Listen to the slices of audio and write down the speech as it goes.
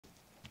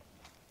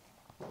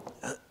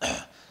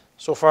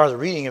So far, the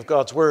reading of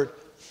God's Word.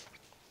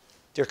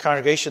 Dear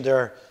congregation,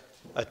 there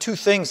are two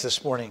things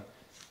this morning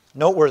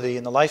noteworthy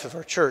in the life of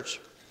our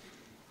church.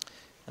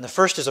 And the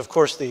first is, of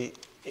course, the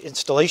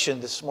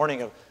installation this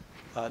morning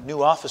of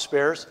new office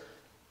bearers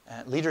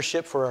and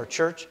leadership for our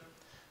church.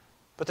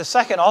 But the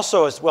second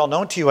also is well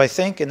known to you, I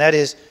think, and that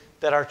is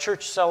that our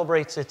church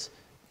celebrates its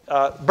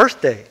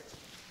birthday.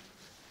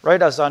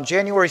 Right, as on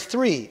January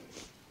 3,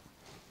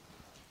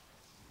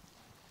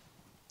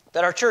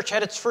 that our church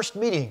had its first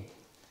meeting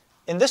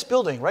in this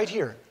building right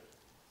here.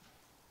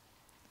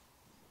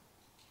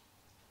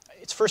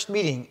 Its first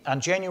meeting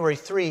on January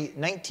 3,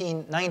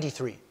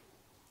 1993.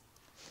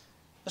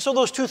 And so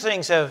those two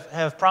things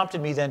have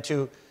prompted me then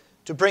to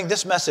bring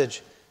this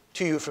message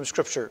to you from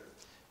Scripture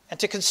and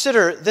to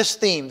consider this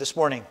theme this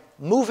morning,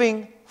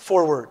 moving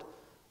forward.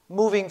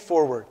 Moving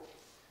forward.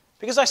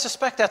 Because I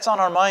suspect that's on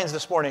our minds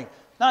this morning.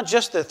 Not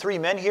just the three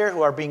men here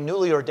who are being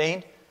newly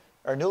ordained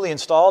or newly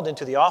installed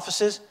into the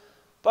offices,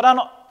 but on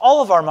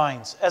all of our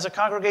minds as a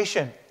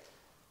congregation.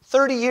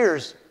 30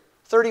 years,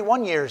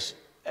 31 years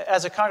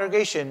as a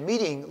congregation,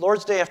 meeting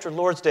Lord's Day after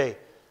Lord's Day,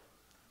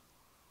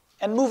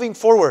 and moving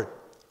forward.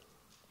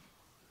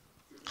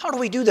 How do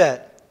we do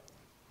that?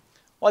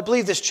 Well, I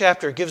believe this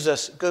chapter gives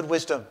us good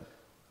wisdom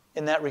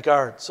in that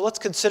regard. So let's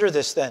consider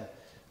this then.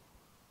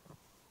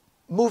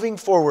 Moving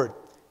forward.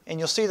 And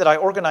you'll see that I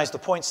organized the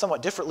points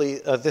somewhat differently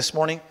this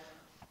morning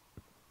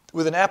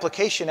with an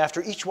application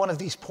after each one of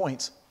these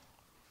points.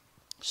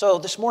 So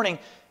this morning,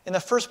 in the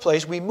first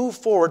place, we move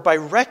forward by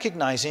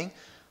recognizing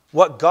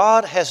what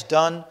God has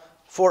done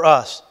for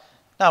us.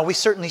 Now, we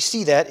certainly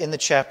see that in the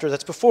chapter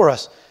that's before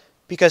us,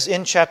 because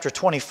in chapter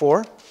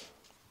 24,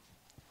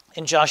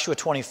 in Joshua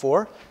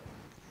 24,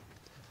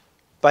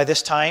 by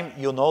this time,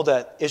 you'll know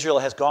that Israel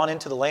has gone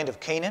into the land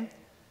of Canaan.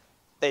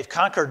 They've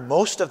conquered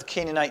most of the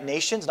Canaanite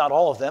nations, not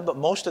all of them, but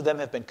most of them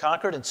have been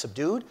conquered and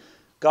subdued.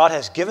 God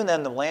has given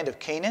them the land of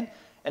Canaan,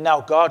 and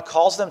now God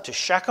calls them to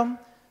Shechem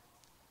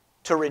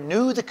to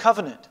renew the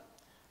covenant.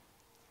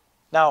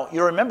 Now,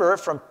 you remember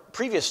from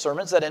previous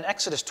sermons that in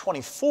Exodus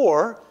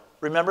 24,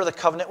 remember the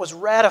covenant was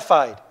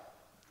ratified.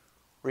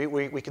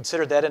 We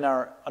considered that in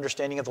our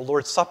understanding of the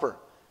Lord's Supper.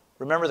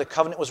 Remember, the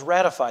covenant was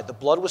ratified. The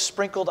blood was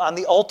sprinkled on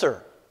the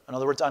altar, in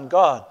other words, on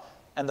God,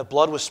 and the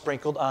blood was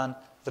sprinkled on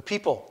the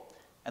people.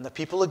 And the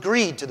people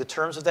agreed to the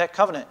terms of that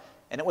covenant,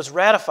 and it was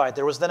ratified.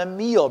 There was then a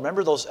meal.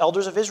 Remember, those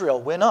elders of Israel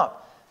went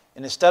up,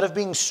 and instead of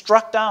being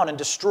struck down and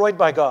destroyed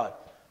by God,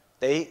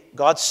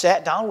 God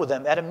sat down with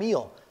them at a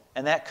meal,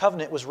 and that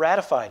covenant was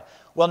ratified.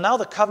 Well, now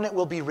the covenant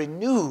will be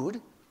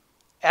renewed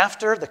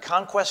after the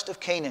conquest of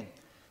Canaan.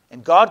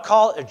 And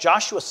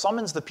Joshua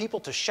summons the people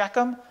to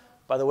Shechem.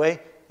 By the way,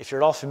 if you're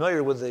at all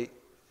familiar with the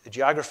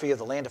geography of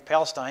the land of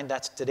Palestine,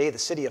 that's today the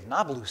city of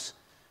Nablus.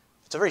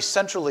 It's a very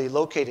centrally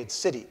located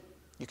city.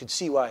 You can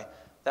see why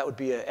that would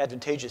be an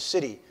advantageous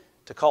city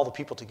to call the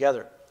people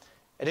together.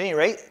 At any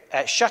rate,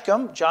 at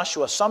Shechem,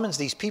 Joshua summons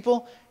these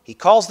people. He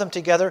calls them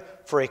together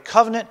for a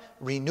covenant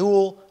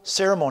renewal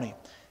ceremony.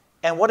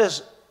 And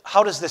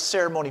how does this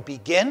ceremony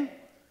begin?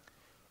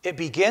 It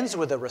begins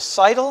with a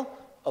recital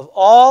of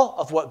all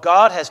of what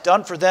God has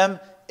done for them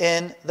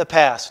in the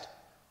past.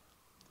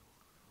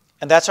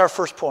 And that's our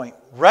first point.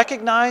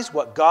 Recognize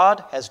what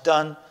God has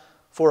done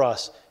for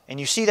us. And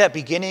you see that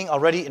beginning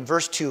already in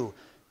verse 2.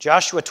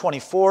 Joshua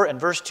 24 and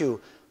verse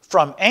 2.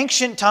 From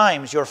ancient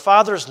times your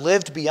fathers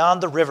lived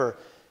beyond the river,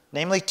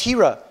 namely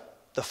Terah,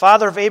 the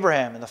father of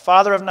Abraham and the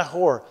father of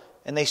Nahor,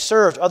 and they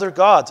served other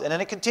gods. And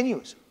then it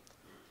continues.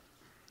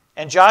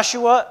 And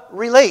Joshua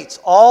relates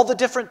all the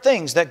different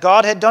things that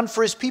God had done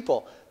for his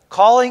people,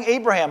 calling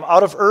Abraham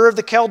out of Ur of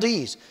the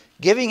Chaldees,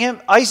 giving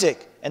him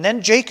Isaac and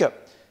then Jacob,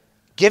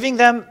 giving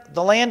them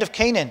the land of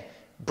Canaan,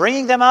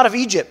 bringing them out of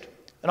Egypt,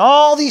 and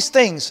all these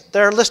things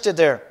that are listed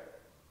there.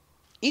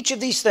 Each of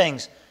these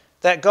things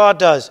that God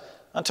does,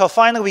 until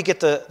finally we get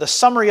the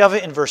summary of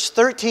it in verse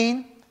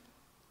 13.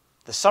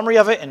 The summary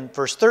of it in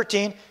verse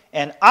 13,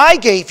 and I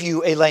gave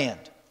you a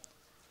land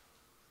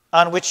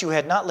on which you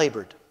had not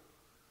labored,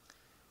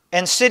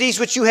 and cities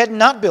which you had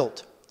not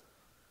built,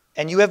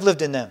 and you have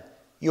lived in them.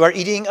 You are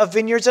eating of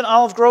vineyards and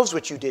olive groves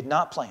which you did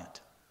not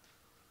plant.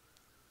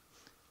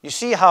 You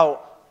see how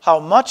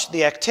much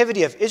the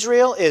activity of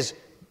Israel is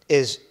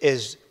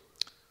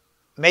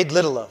made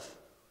little of.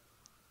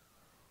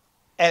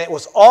 And it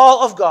was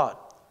all of God.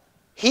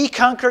 He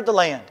conquered the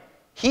land.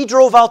 He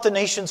drove out the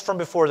nations from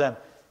before them.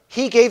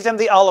 He gave them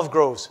the olive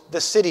groves,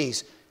 the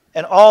cities,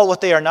 and all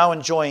what they are now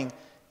enjoying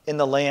in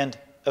the land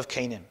of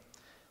Canaan.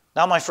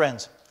 Now, my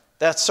friends,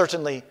 that's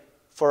certainly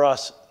for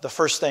us the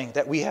first thing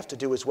that we have to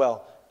do as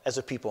well as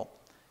a people,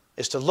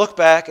 is to look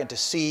back and to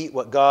see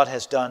what God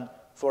has done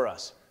for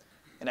us.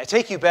 And I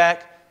take you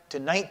back to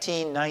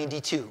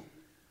 1992.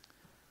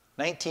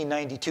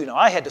 1992. Now,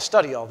 I had to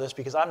study all this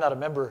because I'm not a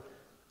member,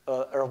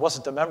 or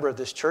wasn't a member of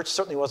this church,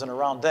 certainly wasn't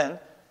around then.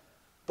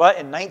 But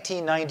in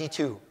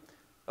 1992,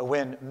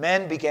 when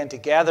men began to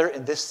gather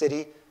in this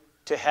city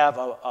to have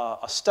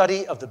a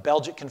study of the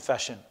Belgic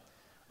Confession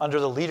under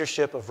the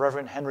leadership of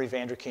Reverend Henry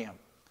Vander Kam.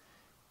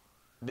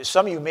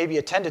 Some of you maybe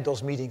attended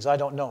those meetings, I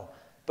don't know.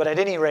 But at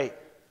any rate,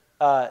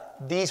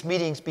 these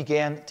meetings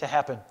began to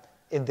happen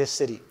in this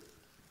city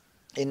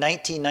in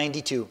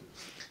 1992.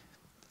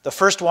 The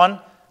first one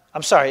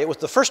was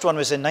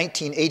in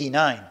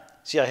 1989.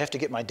 See, I have to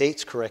get my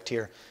dates correct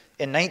here.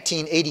 In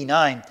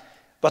 1989.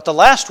 But the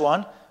last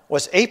one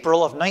was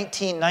April of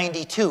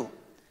 1992.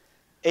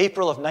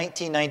 April of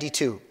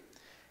 1992.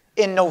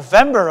 In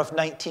November of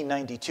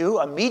 1992,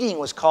 a meeting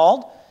was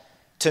called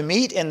to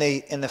meet in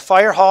the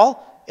fire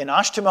hall in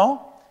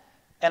Ashtimo.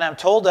 And I'm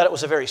told that it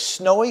was a very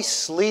snowy,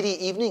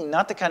 sleety evening,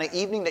 not the kind of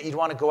evening that you'd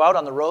want to go out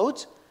on the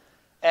roads.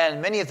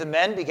 And many of the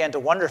men began to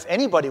wonder if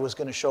anybody was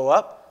going to show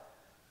up.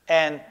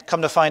 And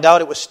come to find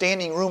out, it was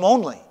standing room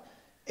only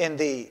in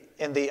the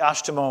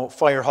Ashtimo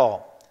fire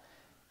hall.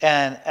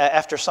 And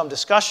after some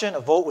discussion, a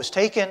vote was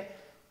taken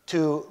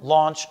to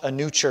launch a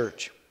new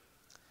church.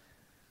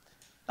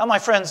 Now, my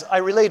friends, I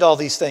relate all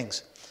these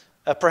things.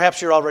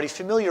 Perhaps you're already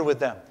familiar with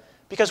them.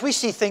 Because we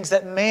see things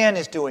that man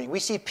is doing. We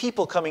see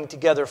people coming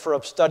together for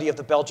a study of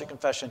the Belgic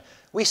Confession.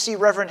 We see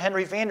Reverend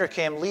Henry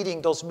Vanderkam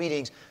leading those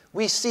meetings.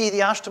 We see the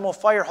Ashtimo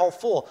Fire Hall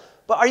full.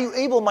 But are you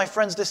able, my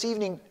friends, this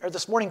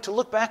morning to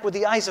look back with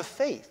the eyes of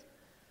faith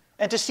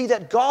and to see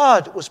that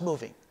God was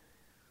moving?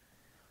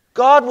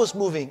 God was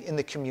moving in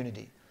the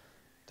community.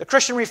 The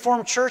Christian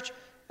Reformed Church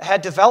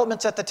had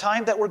developments at the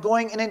time that were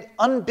going in an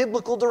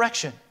unbiblical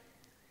direction.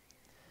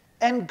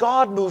 And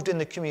God moved in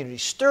the community,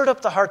 stirred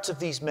up the hearts of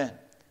these men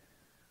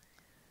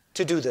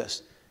to do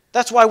this.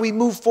 That's why we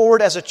move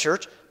forward as a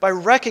church by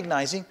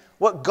recognizing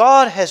what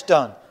God has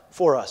done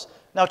for us.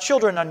 Now,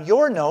 children, on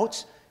your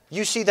notes,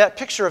 you see that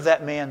picture of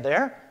that man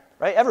there,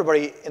 right?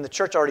 Everybody in the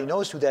church already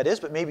knows who that is,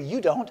 but maybe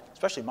you don't.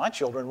 Especially my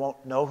children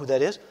won't know who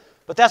that is.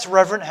 But that's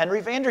Reverend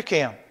Henry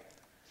Vanderkam.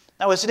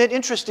 Now, isn't it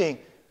interesting,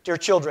 dear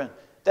children,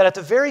 that at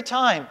the very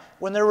time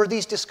when there were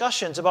these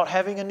discussions about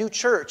having a new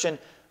church and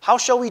how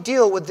shall we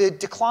deal with the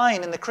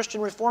decline in the Christian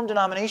Reformed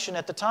denomination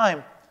at the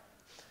time,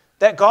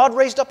 that God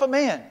raised up a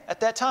man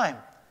at that time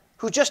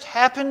who just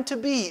happened to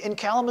be in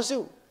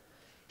Kalamazoo.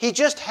 He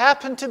just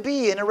happened to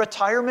be in a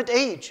retirement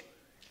age.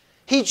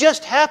 He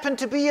just happened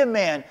to be a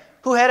man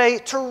who had a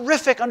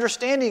terrific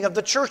understanding of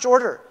the church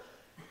order,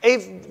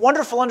 a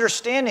wonderful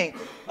understanding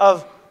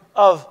of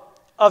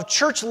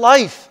church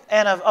life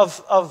and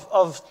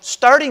of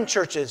starting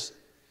churches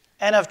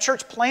and of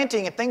church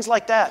planting and things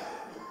like that.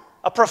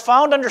 A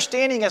profound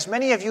understanding, as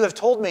many of you have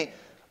told me,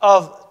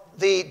 of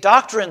the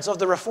doctrines of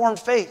the Reformed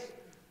faith.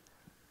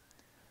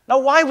 Now,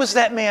 why was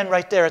that man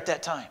right there at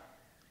that time?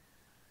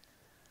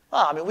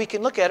 Well, we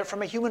can look at it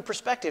from a human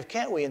perspective,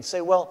 can't we? And say,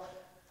 well,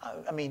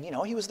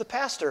 he was the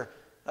pastor.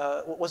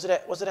 Was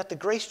it at the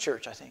Grace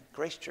Church, I think?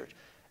 Grace Church.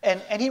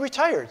 And he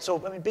retired, so,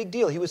 big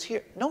deal. He was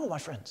here. No, my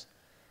friends.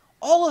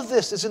 All of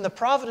this is in the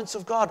providence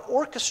of God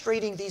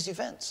orchestrating these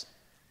events.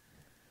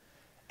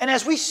 And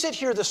as we sit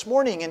here this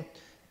morning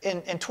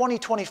in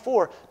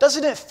 2024,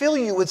 doesn't it fill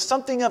you with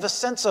something of a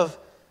sense of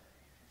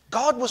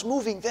God was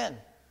moving then?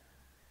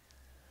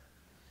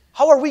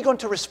 How are we going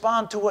to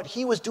respond to what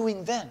he was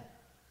doing then?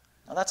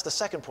 Now, that's the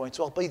second point,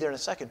 so I'll be there in a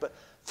second. But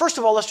first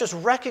of all, let's just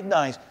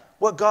recognize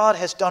what God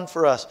has done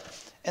for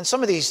us. And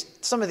some of these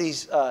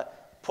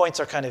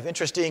points are kind of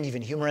interesting,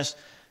 even humorous.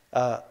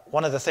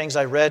 One of the things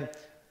I read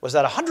was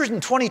that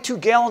 122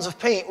 gallons of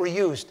paint were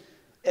used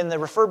in the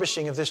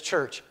refurbishing of this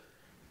church.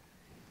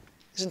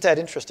 Isn't that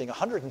interesting?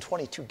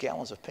 122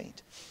 gallons of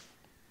paint.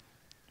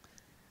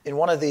 In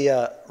one of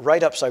the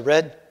write-ups I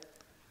read,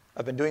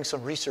 I've been doing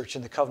some research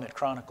in the Covenant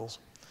Chronicles.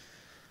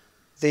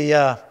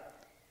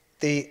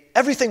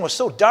 Everything was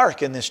so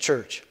dark in this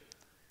church.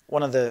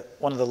 One of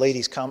the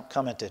ladies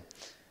commented.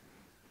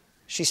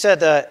 She said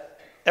that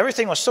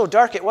everything was so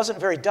dark it wasn't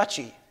very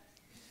Dutchy.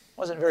 It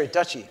wasn't very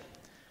Dutchy.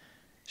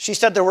 She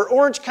said there were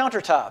orange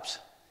countertops.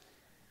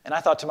 And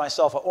I thought to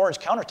myself, an orange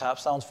countertop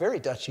sounds very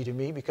Dutchy to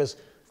me because,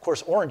 of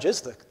course, orange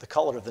is the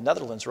color of the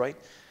Netherlands, right?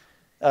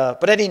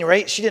 But at any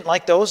rate, she didn't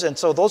like those, and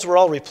so those were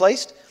all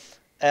replaced.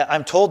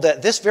 I'm told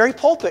that this very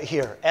pulpit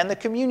here and the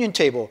communion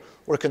table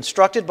were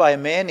constructed by a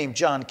man named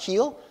John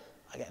Keel.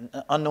 Again,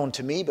 unknown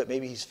to me, but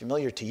maybe he's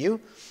familiar to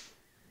you.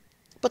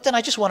 But then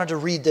I just wanted to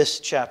read this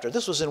chapter.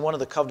 This was in one of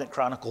the Covenant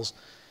Chronicles,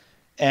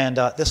 and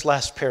this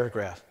last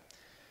paragraph.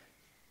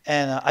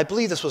 And I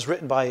believe this was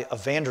written by a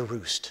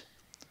Vanderroost.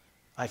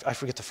 I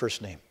forget the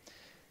first name.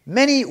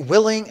 Many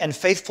willing and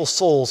faithful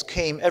souls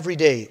came every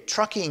day,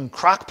 trucking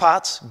crock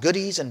pots,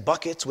 goodies, and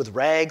buckets with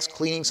rags,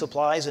 cleaning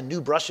supplies, and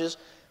new brushes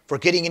for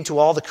getting into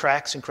all the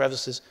cracks and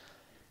crevices.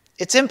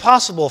 It's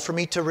impossible for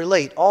me to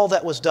relate all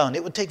that was done.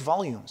 It would take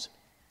volumes.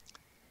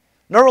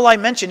 Nor will I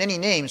mention any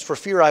names for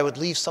fear I would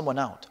leave someone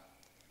out.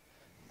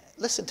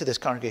 Listen to this,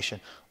 congregation.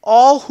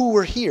 All who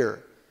were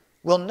here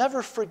will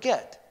never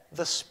forget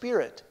the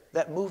Spirit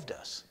that moved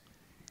us.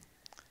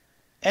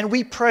 And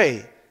we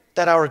pray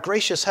that our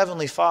gracious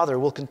Heavenly Father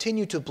will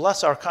continue to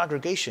bless our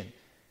congregation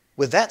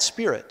with that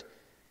Spirit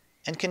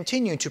and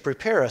continue to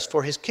prepare us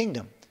for His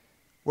kingdom,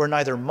 where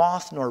neither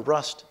moth nor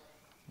rust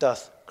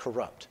doth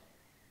corrupt.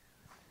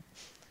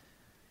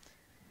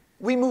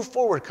 We move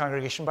forward,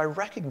 congregation, by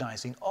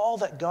recognizing all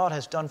that God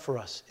has done for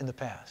us in the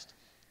past.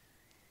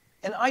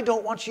 And I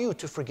don't want you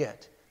to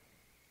forget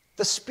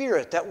the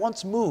spirit that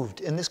once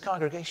moved in this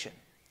congregation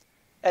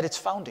at its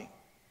founding,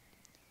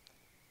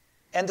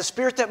 and the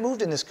spirit that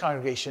moved in this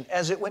congregation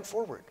as it went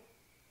forward.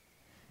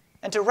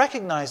 And to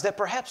recognize that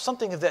perhaps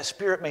something of that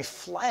spirit may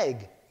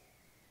flag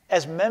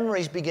as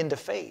memories begin to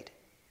fade.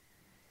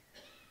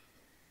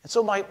 And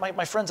so,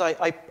 my friends,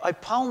 I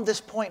pound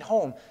this point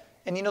home.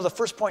 And the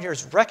first point here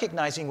is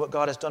recognizing what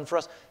God has done for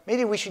us.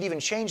 Maybe we should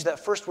even change that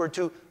first word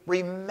to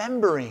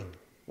remembering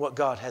what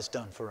God has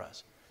done for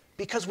us.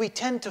 Because we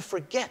tend to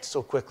forget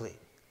so quickly.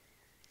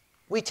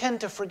 We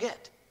tend to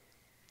forget.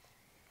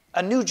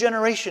 A new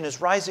generation is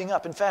rising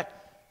up. In fact,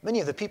 many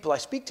of the people I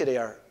speak today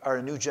are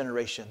a new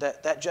generation.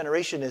 That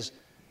generation is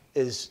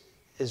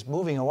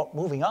moving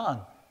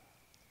on.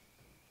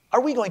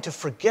 Are we going to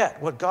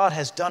forget what God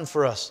has done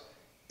for us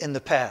in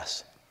the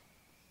past?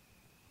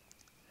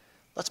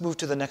 Let's move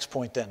to the next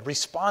point then,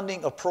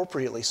 responding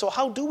appropriately. So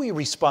how do we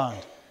respond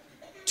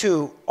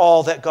to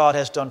all that God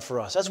has done for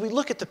us? As we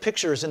look at the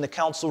pictures in the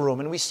council room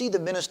and we see the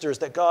ministers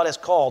that God has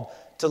called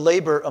to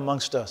labor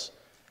amongst us,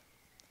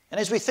 and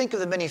as we think of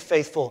the many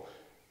faithful,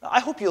 I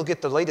hope you'll get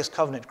the latest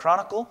Covenant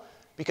Chronicle,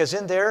 because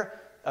in there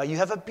you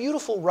have a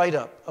beautiful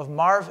write-up of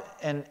Marv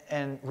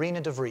and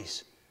Rena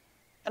DeVries.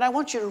 And I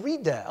want you to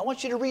read that. I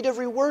want you to read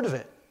every word of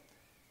it.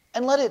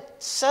 And let it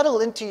settle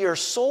into your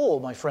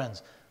soul, my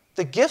friends.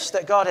 The gifts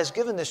that God has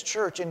given this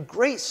church and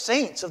great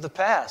saints of the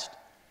past.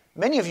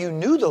 Many of you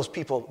knew those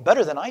people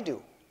better than I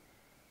do.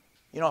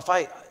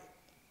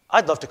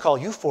 I'd love to call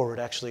you forward,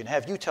 actually, and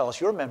have you tell us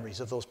your memories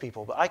of those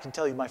people. But I can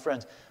tell you, my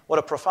friends, what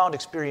a profound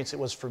experience it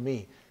was for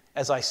me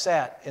as I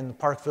sat in the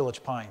Park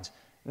Village Pines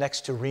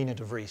next to Rena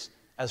DeVries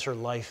as her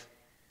life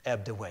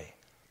ebbed away.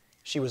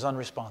 She was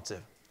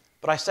unresponsive.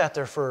 But I sat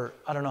there for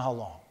I don't know how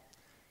long,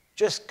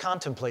 just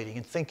contemplating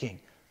and thinking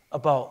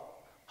about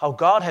how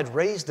God had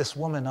raised this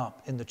woman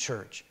up in the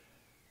church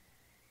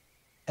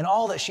and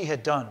all that she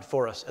had done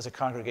for us as a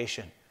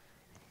congregation.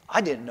 I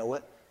didn't know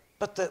it,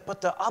 but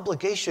the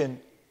obligation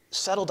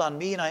settled on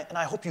me, and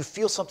I hope you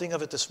feel something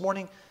of it this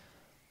morning,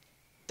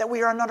 that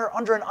we are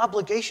under an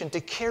obligation to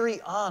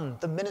carry on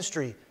the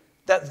ministry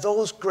that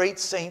those great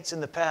saints in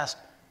the past,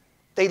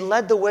 they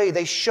led the way,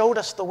 they showed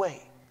us the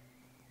way.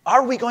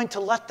 Are we going to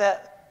let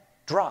that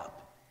drop?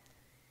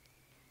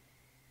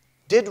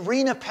 Did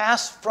Rena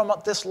pass from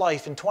this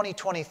life in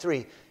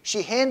 2023?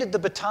 She handed the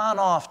baton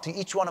off to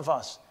each one of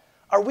us.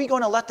 Are we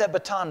going to let that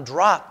baton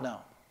drop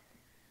now?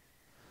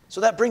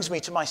 So that brings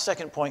me to my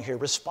second point here,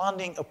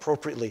 responding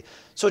appropriately.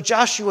 So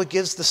Joshua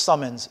gives the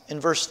summons in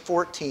verse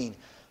 14.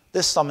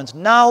 This summons,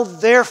 now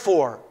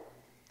therefore,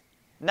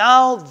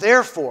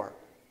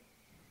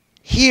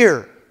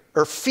 hear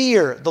or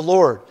fear the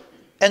Lord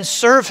and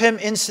serve him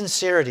in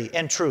sincerity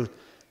and truth,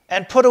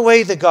 and put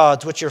away the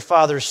gods which your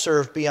fathers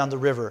served beyond the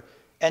river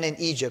and in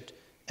Egypt,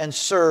 and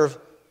serve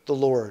the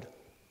Lord.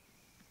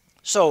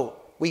 So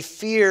we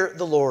fear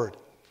the Lord.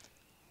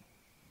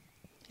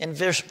 In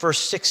verse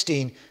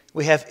 16,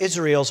 we have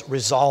Israel's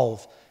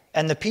resolve.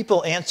 And the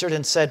people answered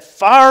and said,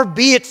 far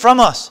be it from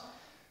us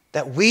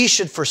that we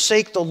should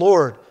forsake the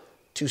Lord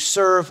to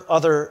serve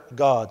other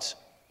gods.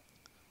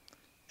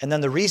 And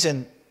then the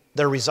reason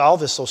their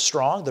resolve is so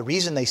strong, the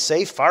reason they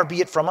say, far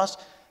be it from us,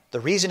 the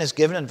reason is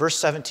given in verse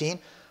 17.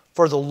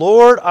 For the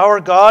Lord our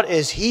God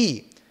is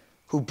he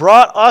who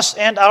brought us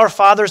and our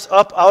fathers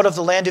up out of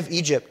the land of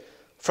Egypt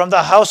from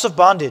the house of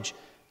bondage,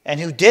 and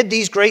who did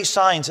these great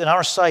signs in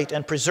our sight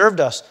and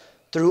preserved us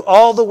through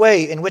all the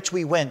way in which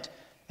we went,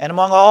 and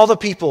among all the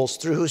peoples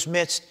through whose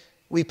midst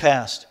we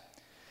passed.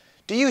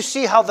 Do you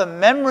see how the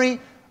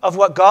memory of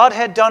what God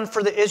had done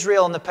for the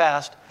Israel in the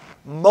past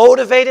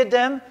motivated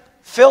them,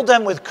 filled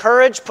them with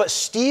courage, put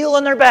steel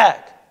in their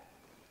back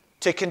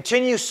to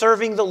continue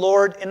serving the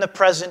Lord in the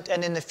present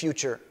and in the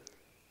future?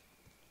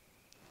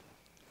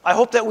 I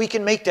hope that we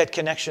can make that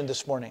connection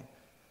this morning.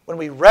 When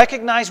we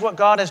recognize what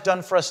God has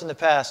done for us in the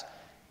past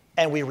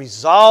and we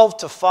resolve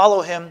to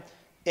follow him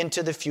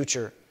into the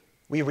future,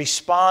 we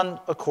respond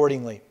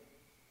accordingly.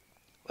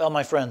 Well,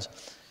 my friends,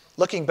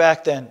 looking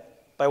back then,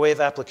 by way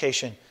of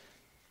application,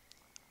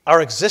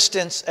 our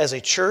existence as a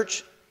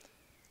church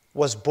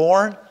was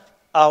born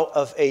out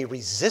of a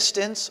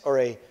resistance or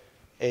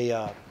we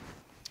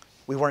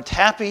weren't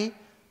happy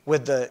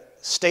with the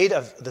state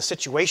of the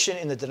situation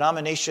in the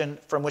denomination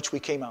from which we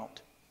came out.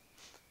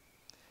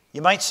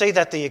 You might say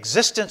that the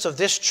existence of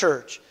this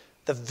church,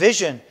 the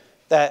vision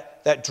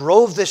that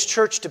drove this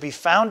church to be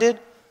founded,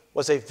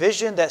 was a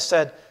vision that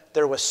said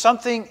there was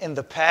something in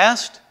the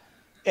past,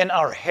 in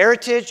our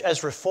heritage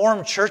as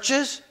Reformed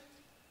churches,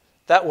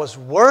 that was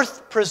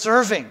worth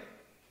preserving.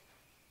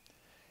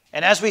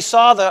 And as we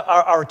saw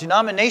our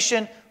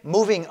denomination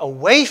moving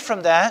away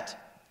from that,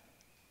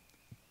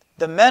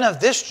 the men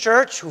of this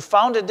church who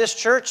founded this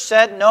church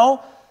said,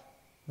 no,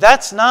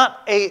 that's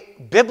not a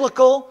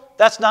biblical,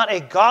 that's not a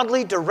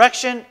godly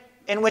direction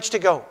in which to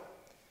go.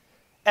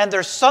 And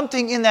there's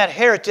something in that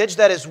heritage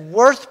that is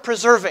worth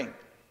preserving.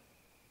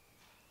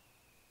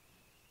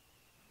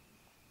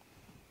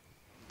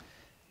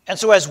 And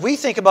so as we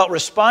think about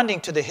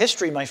responding to the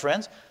history, my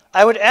friends,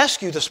 I would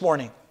ask you this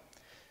morning,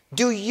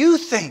 Do you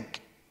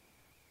think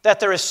that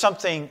there is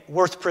something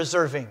worth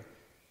preserving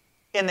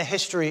in the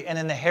history and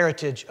in the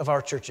heritage of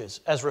our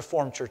churches as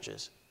Reformed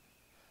churches?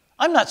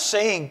 I'm not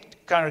saying,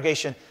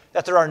 congregation,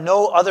 that there are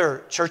no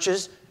other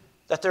churches,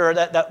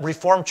 that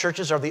Reformed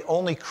churches are the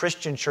only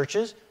Christian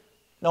churches.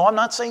 No, I'm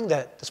not saying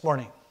that this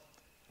morning.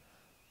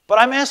 But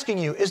I'm asking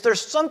you, is there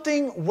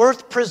something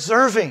worth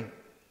preserving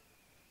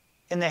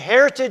in the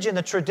heritage and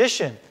the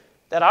tradition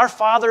that our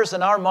fathers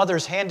and our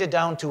mothers handed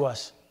down to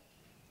us?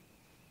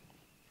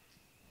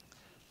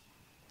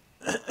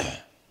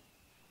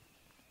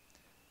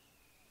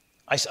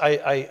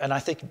 I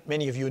think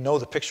many of you know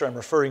the picture I'm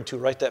referring to,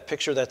 right? That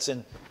picture that's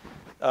in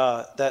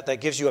that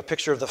gives you a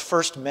picture of the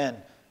first men,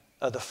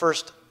 the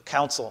first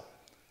council.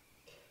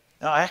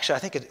 Now, actually, I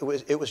think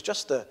it was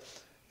just the.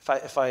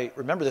 If I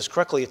remember this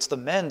correctly, it's the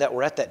men that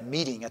were at that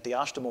meeting at the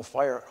Ashtemo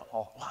Fire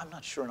Hall. Well, I'm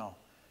not sure now.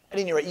 At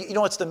any rate, you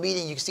know, it's the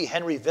meeting. You can see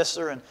Henry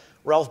Visser and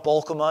Ralph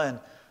Bolkema and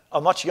a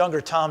much younger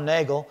Tom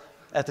Nagel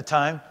at the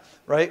time,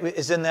 right,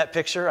 is in that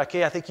picture.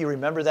 Okay, I think you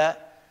remember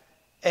that.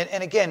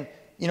 And again,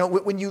 you know,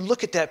 when you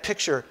look at that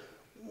picture,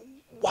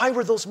 why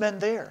were those men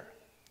there?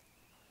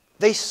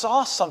 They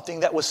saw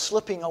something that was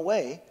slipping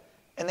away,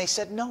 and they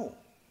said, no,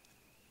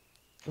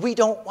 we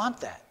don't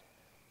want that.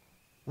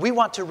 We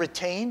want to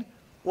retain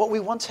what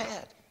we once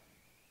had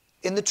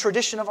in the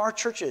tradition of our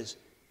churches,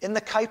 in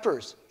the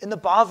Kuipers, in the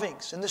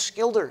Bovings, in the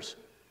Schilders,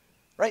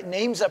 right?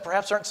 Names that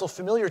perhaps aren't so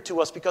familiar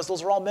to us because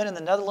those are all men in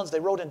the Netherlands.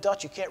 They wrote in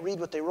Dutch. You can't read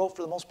what they wrote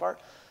for the most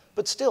part.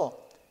 But still,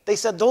 they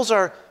said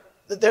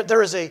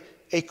there is a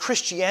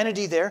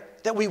Christianity there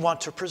that we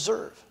want to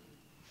preserve.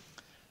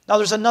 Now,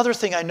 there's another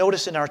thing I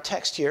notice in our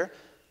text here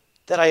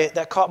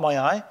that caught my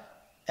eye,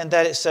 and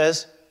that it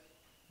says,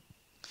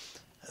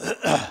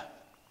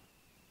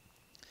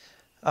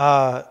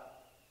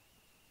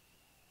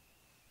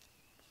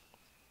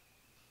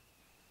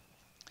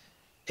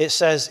 it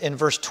says in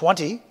verse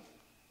 20,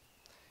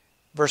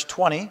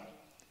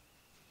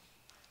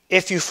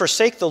 if you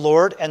forsake the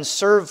Lord and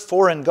serve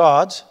foreign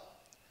gods,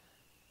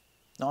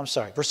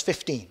 verse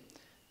 15.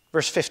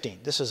 Verse 15,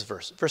 this is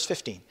verse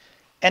 15.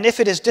 And if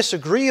it is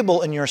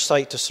disagreeable in your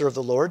sight to serve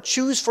the Lord,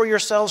 choose for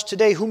yourselves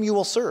today whom you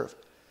will serve,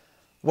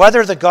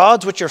 whether the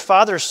gods which your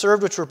fathers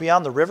served which were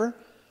beyond the river,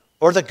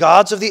 or the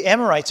gods of the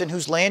Amorites in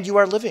whose land you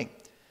are living.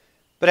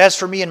 But as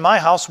for me and my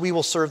house, we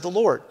will serve the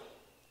Lord.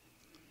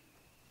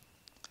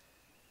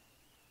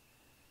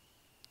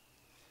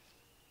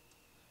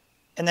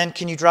 And then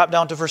can you drop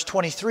down to verse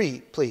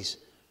 23, please?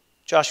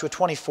 Joshua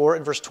 24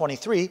 and verse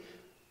 23,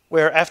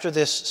 where after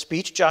this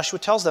speech, Joshua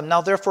tells them, now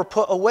therefore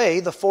put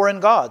away the foreign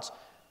gods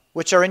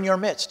which are in your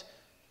midst,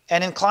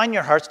 and incline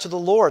your hearts to the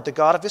Lord, the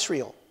God of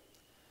Israel.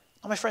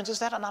 Now, my friends, is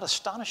that not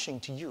astonishing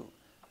to you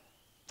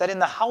that in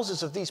the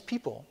houses of these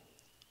people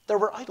there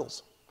were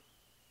idols?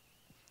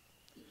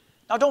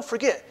 Now, don't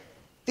forget,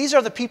 these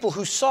are the people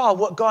who saw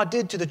what God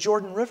did to the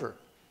Jordan River,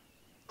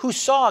 who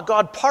saw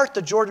God part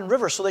the Jordan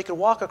River so they could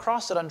walk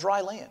across it on dry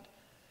land.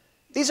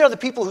 These are the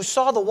people who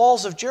saw the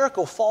walls of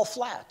Jericho fall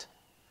flat.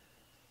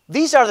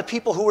 These are the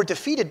people who were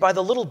defeated by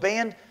the little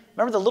band.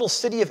 Remember the little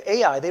city of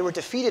Ai? They were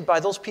defeated by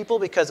those people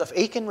because of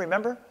Achan,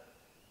 remember?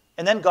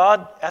 And then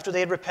God, after they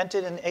had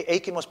repented and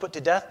Achan was put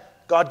to death,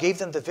 God gave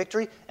them the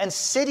victory. And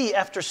city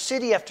after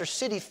city after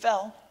city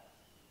fell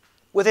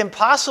with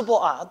impossible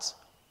odds.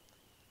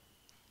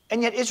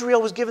 And yet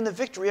Israel was given the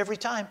victory every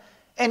time.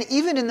 And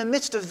even in the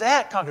midst of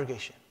that,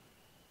 congregation,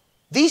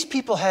 these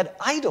people had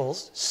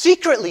idols,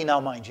 secretly now,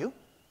 mind you.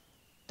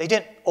 They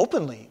didn't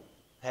openly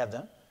have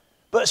them.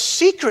 But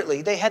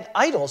secretly, they had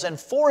idols and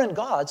foreign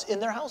gods in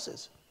their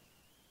houses.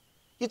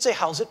 You'd say,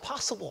 how is it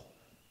possible?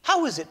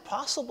 How is it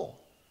possible?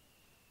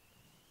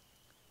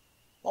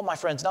 Well, my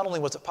friends, not only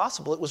was it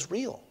possible, it was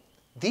real.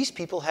 These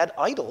people had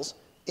idols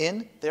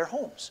in their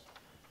homes.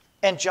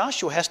 And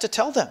Joshua has to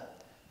tell them,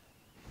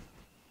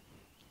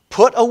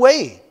 put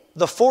away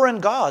the foreign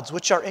gods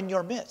which are in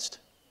your midst.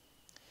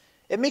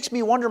 It makes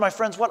me wonder, my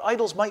friends, what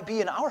idols might be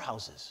in our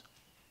houses.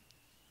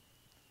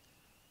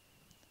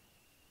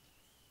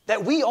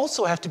 That we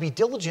also have to be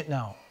diligent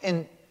now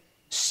in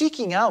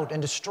seeking out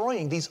and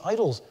destroying these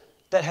idols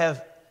that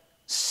have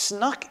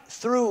snuck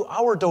through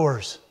our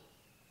doors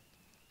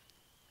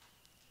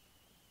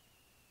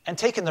and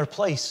taken their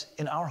place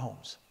in our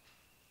homes.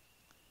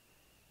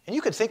 And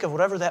you could think of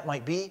whatever that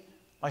might be,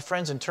 my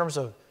friends, in terms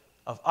of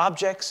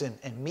objects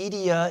and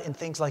media and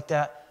things like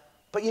that.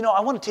 But you know,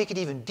 I want to take it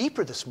even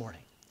deeper this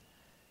morning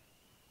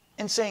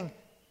and saying,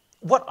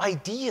 what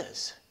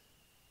ideas,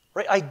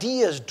 right?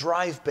 Ideas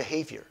drive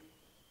behavior,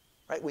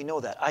 right? We know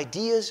that.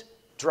 Ideas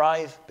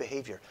drive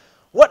behavior.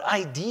 What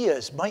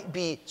ideas might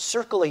be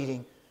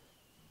circulating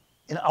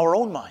in our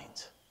own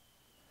minds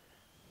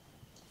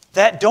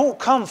that don't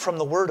come from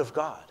the Word of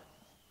God?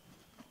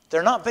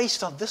 They're not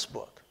based on this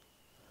book,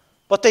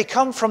 but they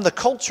come from the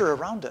culture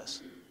around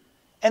us.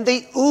 And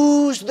they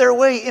ooze their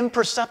way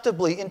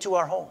imperceptibly into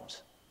our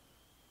homes.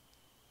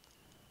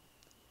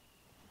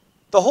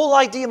 The whole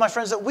idea, my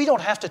friends, that we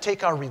don't have to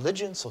take our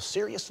religion so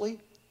seriously,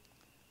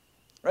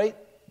 right?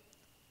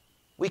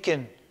 We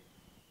can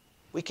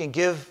We can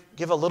give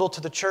a little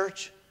to the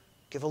church,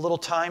 give a little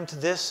time to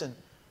this. And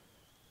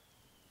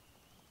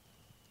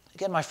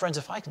again, my friends,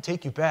 if I could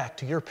take you back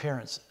to your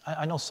parents,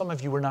 I know some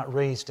of you were not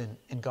raised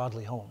in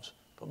godly homes,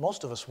 but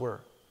most of us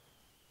were.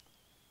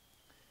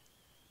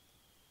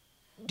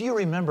 Do you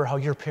remember how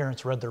your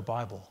parents read their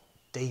Bible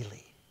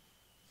daily?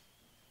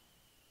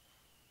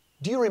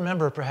 Do you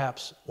remember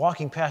perhaps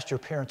walking past your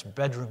parents'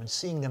 bedroom and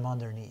seeing them on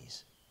their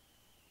knees?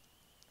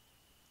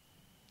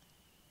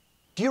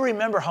 Do you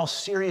remember how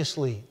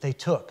seriously they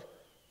took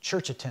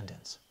church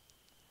attendance?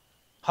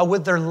 How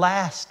with their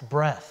last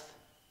breath,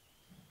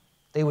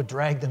 they would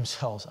drag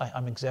themselves,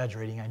 I'm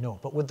exaggerating, I know,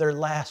 but with their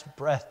last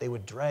breath, they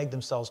would drag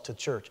themselves to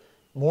church,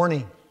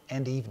 morning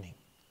and evening.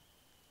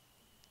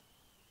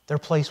 Their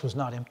place was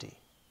not empty.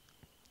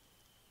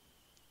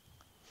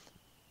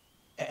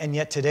 And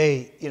yet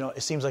today,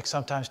 it seems like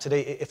sometimes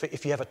today,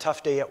 if you have a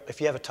tough day, if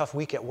you have a tough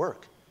week at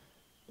work,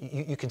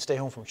 you can stay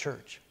home from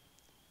church.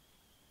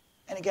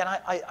 And again,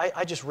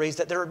 I just raised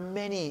that. There are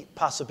many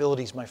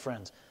possibilities, my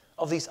friends,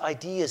 of these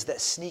ideas that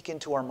sneak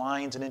into our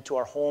minds and into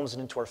our homes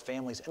and into our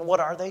families. And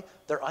what are they?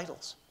 They're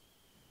idols.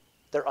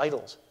 They're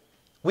idols.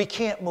 We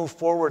can't move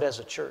forward as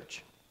a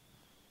church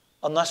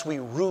unless we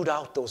root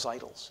out those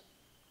idols,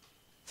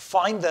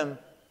 find them,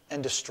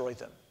 and destroy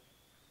them.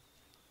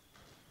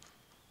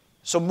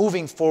 So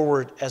moving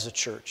forward as a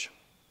church,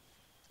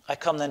 I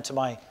come then to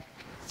my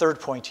third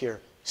point here,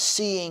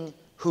 seeing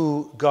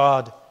who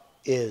God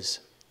is.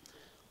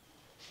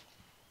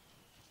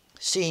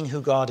 Seeing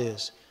who God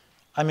is.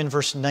 I'm in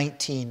verse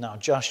 19 now,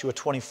 Joshua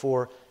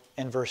 24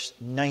 and verse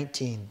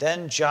 19.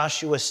 Then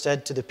Joshua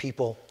said to the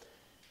people,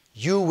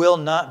 "You will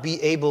not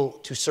be able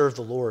to serve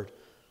the Lord,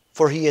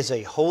 for he is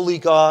a holy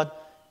God,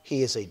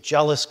 he is a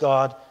jealous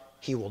God,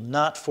 he will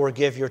not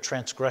forgive your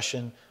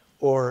transgression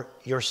or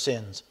your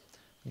sins."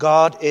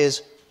 God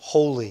is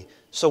holy.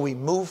 So we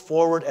move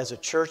forward as a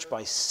church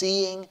by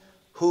seeing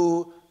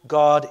who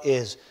God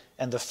is.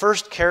 And the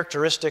first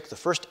characteristic, the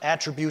first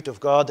attribute of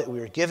God that we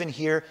are given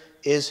here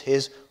is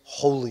his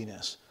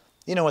holiness.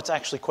 It's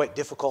actually quite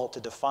difficult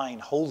to define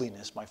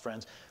holiness, my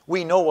friends.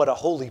 We know what a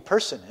holy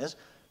person is,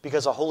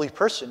 because a holy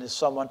person is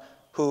someone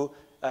who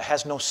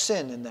has no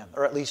sin in them,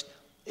 or at least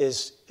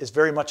is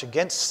very much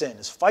against sin,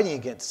 is fighting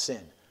against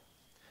sin.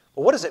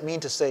 But what does it mean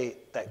to say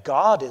that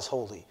God is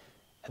holy?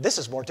 And this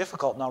is more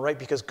difficult now, right?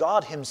 Because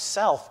God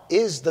himself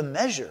is the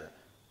measure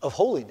of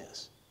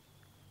holiness.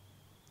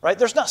 Right?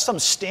 There's not some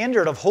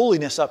standard of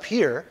holiness up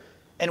here,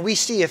 and we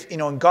see if,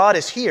 and God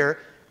is here,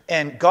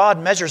 and God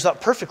measures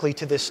up perfectly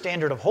to this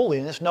standard of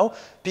holiness. No,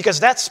 because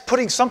that's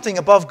putting something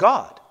above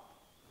God.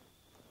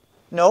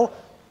 No,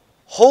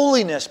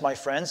 holiness, my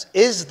friends,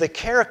 is the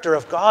character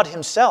of God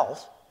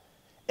himself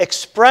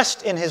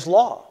expressed in his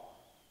law.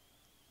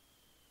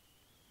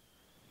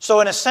 So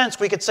in a sense,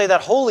 we could say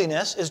that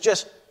holiness is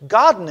just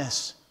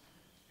godness.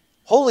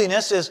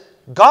 Holiness is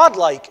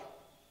godlike.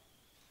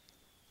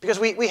 Because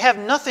we have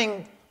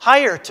nothing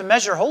higher to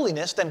measure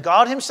holiness than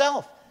God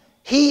himself.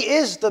 He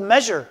is the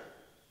measure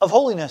of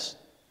holiness.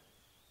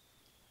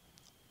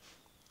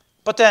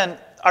 But then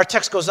our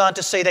text goes on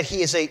to say that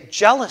he is a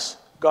jealous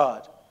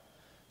God.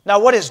 Now,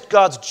 what is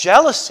God's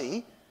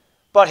jealousy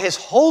but his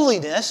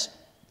holiness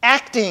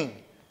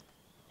acting?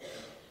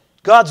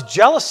 God's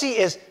jealousy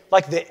is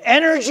like the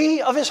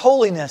energy of his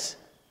holiness.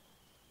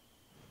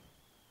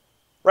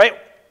 Right?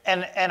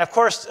 And of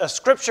course,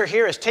 Scripture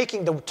here is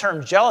taking the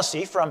term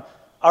jealousy from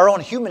our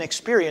own human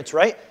experience,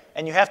 right?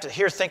 And you have to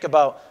here think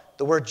about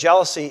the word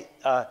jealousy,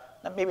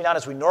 maybe not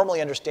as we normally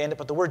understand it,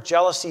 but the word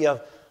jealousy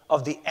of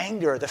the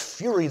anger, the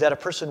fury that a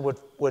person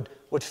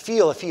would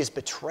feel if he is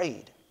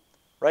betrayed,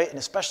 right? And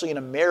especially in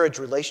a marriage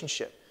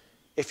relationship.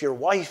 If your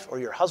wife or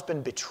your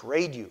husband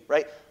betrayed you,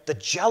 right? The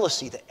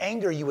jealousy, the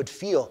anger you would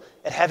feel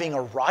at having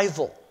a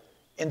rival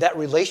in that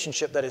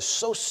relationship that is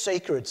so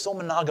sacred, so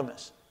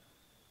monogamous,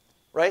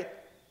 right?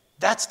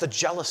 That's the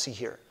jealousy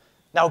here.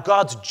 Now,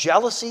 God's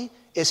jealousy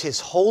is his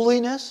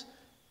holiness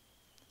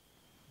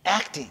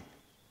acting.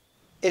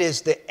 It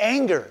is the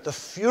anger, the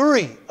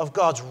fury of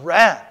God's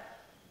wrath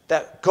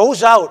that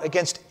goes out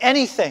against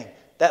anything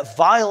that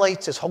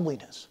violates his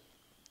holiness.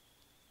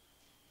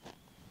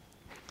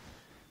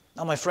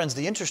 Now, my friends,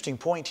 the interesting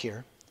point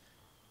here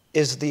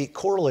is the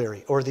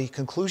corollary or the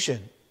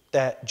conclusion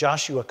that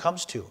Joshua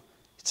comes to.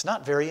 It's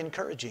not very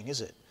encouraging, is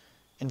it?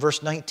 In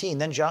verse 19,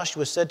 then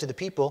Joshua said to the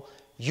people,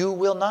 "You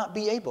will not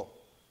be able."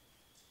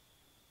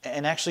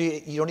 And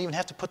actually, you don't even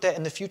have to put that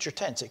in the future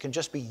tense. It can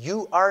just be,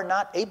 you are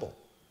not able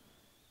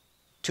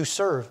to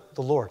serve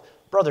the Lord.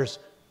 Brothers,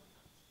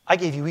 I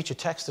gave you each a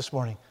text this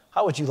morning.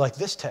 How would you like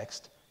this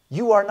text?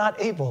 You are not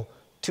able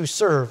to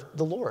serve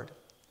the Lord.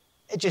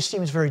 It just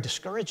seems very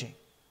discouraging.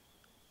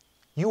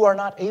 You are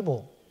not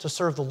able to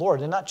serve the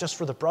Lord, and not just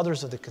for the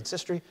brothers of the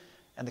consistory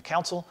and the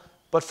council,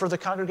 but for the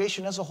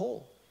congregation as a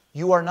whole.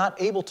 You are not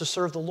able to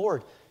serve the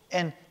Lord.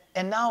 And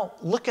now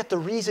look at the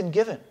reason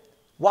given.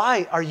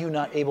 Why are you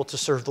not able to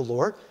serve the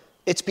Lord?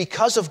 It's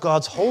because of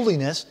God's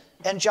holiness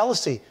and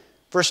jealousy.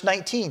 Verse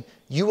 19,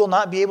 you will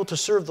not be able to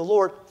serve the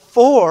Lord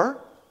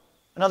for,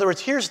 in other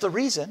words, here's the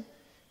reason,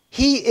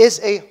 He is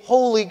a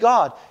holy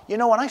God. You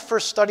know, when I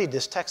first studied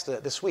this text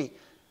this week,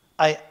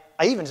 I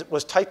even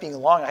was typing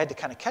along. I had to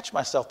kind of catch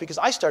myself because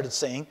I started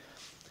saying,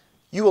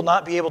 you will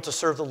not be able to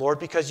serve the Lord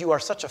because you are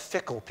such a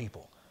fickle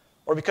people,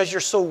 or because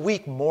you're so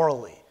weak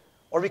morally,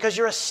 or because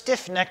you're a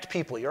stiff-necked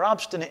people, you're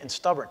obstinate and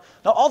stubborn.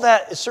 Now, all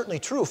that is certainly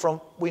true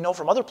we know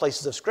from other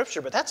places of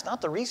Scripture, but that's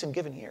not the reason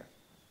given here.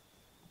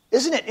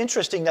 Isn't it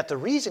interesting that the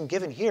reason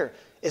given here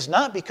is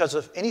not because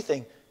of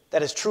anything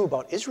that is true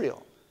about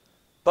Israel,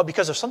 but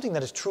because of something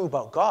that is true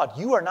about God?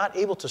 You are not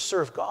able to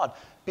serve God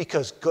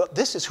because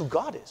this is who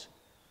God is.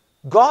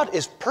 God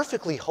is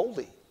perfectly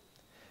holy,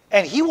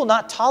 and He will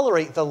not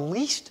tolerate the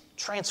least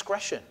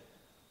transgression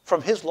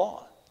from His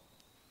law.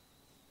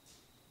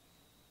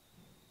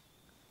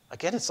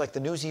 Again, it's like the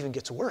news even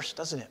gets worse,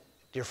 doesn't it,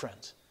 dear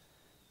friends?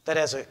 That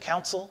as a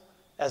council,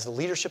 as the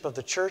leadership of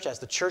the church, as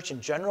the church in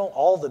general,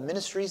 all the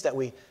ministries that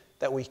we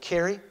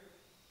carry,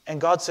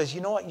 and God says, you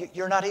know what,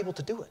 you're not able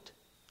to do it.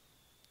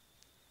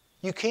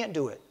 You can't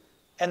do it.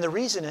 And the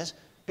reason is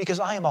because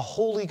I am a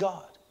holy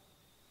God.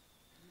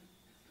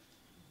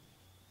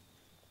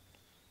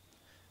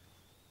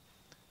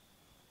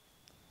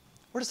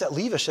 Where does that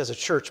leave us as a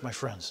church, my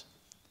friends?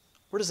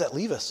 Where does that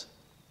leave us?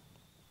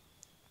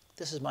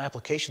 This is my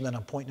application then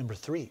on point number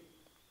 3.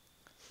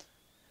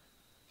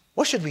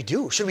 What should we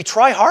do? Should we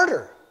try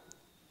harder?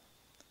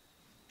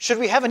 Should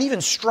we have an even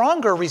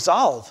stronger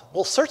resolve?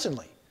 Well,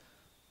 certainly.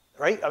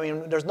 Right? I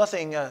mean, there's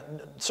nothing,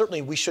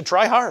 certainly we should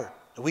try hard.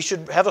 We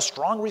should have a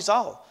strong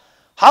resolve.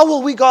 How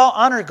will we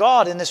honor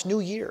God in this new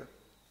year?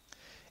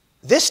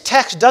 This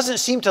text doesn't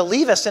seem to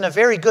leave us in a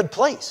very good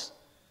place.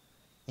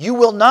 You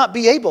will not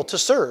be able to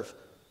serve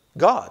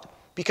God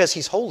because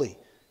He's holy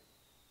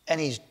and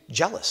He's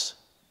jealous.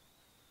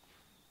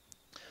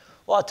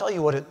 Well, I'll tell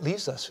you what it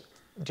leaves us,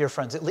 dear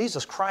friends. It leaves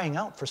us crying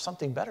out for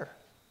something better.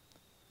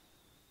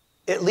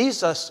 It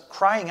leaves us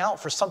crying out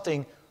for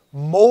something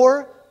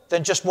more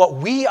than just what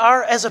we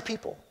are as a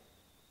people.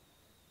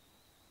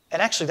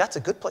 And actually, that's a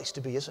good place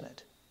to be, isn't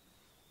it?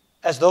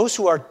 As those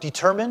who are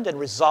determined and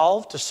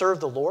resolved to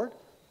serve the Lord,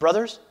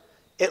 brothers,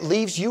 it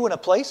leaves you in a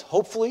place,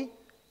 hopefully,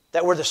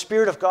 that where the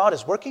Spirit of God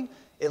is working,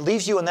 it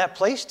leaves you in that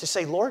place to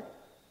say, Lord,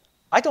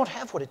 I don't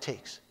have what it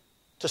takes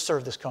to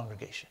serve this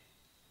congregation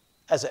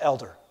as an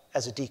elder,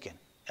 as a deacon,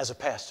 as a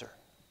pastor.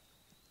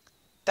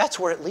 That's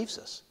where it leaves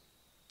us.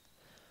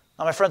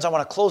 Now, my friends, I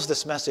want to close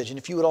this message, and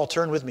if you would all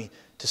turn with me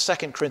to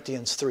 2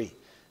 Corinthians 3,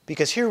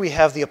 because here we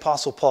have the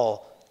Apostle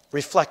Paul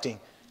reflecting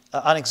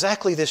on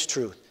exactly this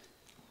truth.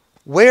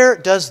 Where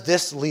does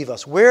this leave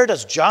us? Where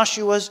does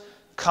Joshua's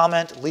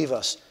comment leave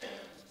us?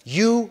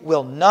 You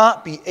will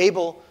not be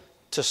able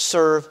to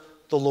serve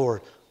the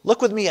Lord.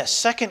 Look with me at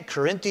 2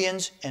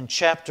 Corinthians and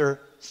chapter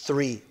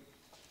 3.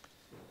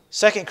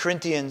 2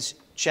 Corinthians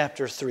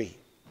chapter 3.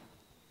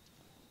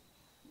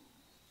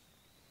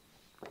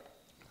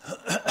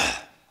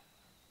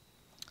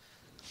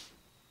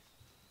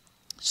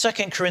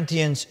 Second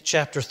Corinthians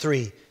chapter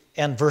 3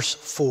 and verse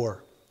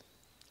 4.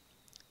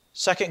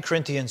 2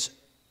 Corinthians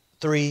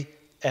 3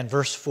 and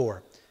verse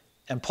 4.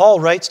 And Paul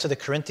writes to the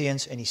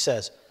Corinthians and he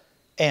says,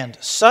 and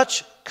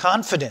such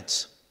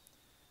confidence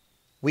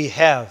we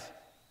have.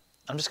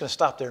 I'm just going to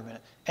stop there a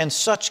minute. And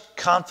such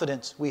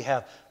confidence we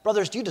have.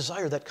 Brothers, do you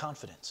desire that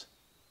confidence?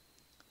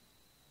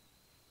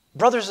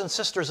 Brothers and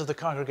sisters of the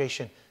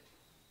congregation,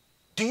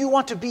 do you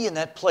want to be in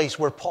that place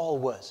where Paul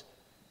was?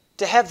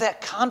 To have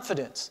that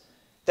confidence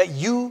that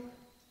you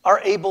are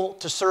able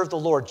to serve the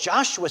Lord.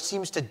 Joshua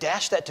seems to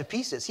dash that to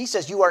pieces. He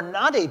says you are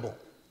not able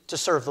to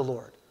serve the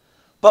Lord.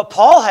 But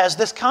Paul has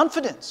this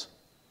confidence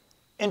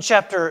in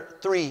chapter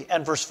 3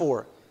 and verse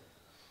 4.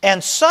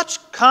 And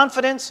such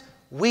confidence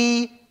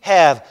we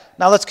have.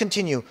 Now let's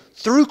continue.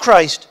 Through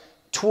Christ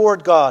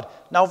toward God.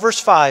 Now verse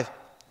 5.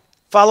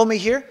 Follow me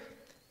here.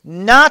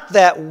 Not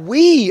that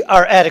we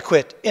are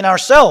adequate in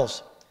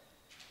ourselves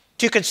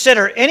to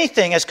consider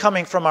anything as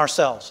coming from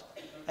ourselves.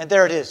 And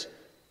there it is.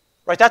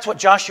 Right, that's what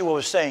Joshua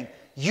was saying.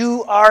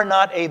 You are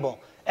not able.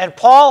 And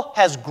Paul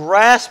has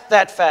grasped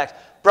that fact.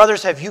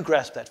 Brothers, have you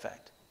grasped that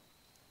fact?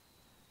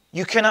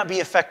 You cannot be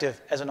effective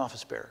as an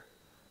office bearer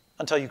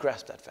until you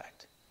grasp that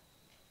fact.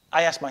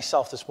 I asked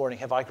myself this morning,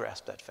 have I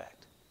grasped that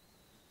fact?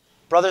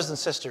 Brothers and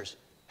sisters,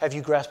 have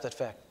you grasped that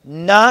fact?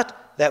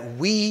 Not that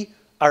we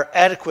are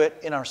adequate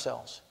in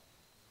ourselves.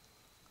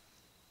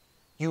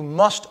 You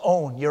must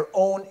own your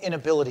own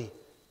inability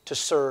to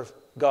serve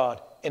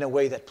God in a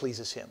way that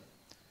pleases Him.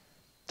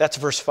 That's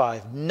verse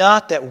 5.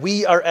 Not that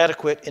we are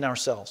adequate in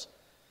ourselves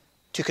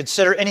to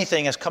consider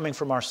anything as coming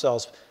from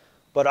ourselves,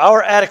 but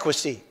our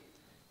adequacy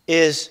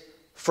is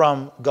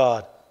from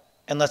God.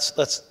 And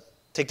let's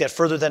take that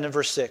further than in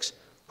verse 6.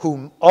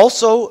 Who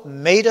also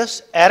made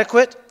us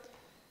adequate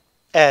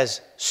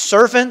as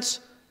servants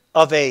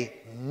of a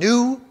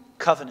new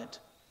covenant.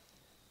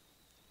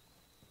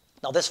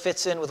 Now this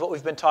fits in with what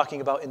we've been talking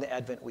about in the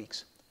Advent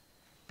weeks.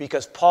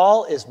 Because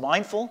Paul is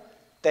mindful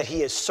that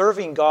he is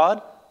serving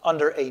God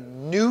under a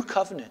new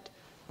covenant,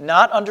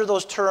 not under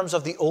those terms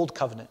of the old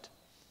covenant.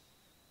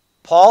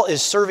 Paul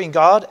is serving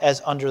God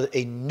as under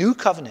a new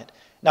covenant.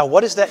 Now,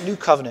 what is that new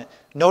covenant?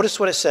 Notice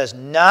what it says.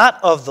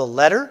 Not of the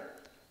letter,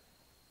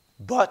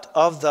 but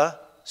of the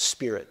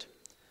Spirit.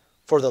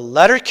 For the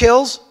letter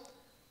kills,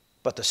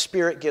 but the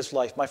Spirit gives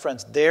life. My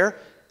friends, there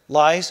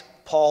lies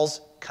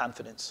Paul's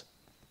confidence.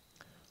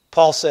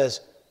 Paul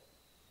says,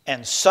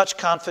 and such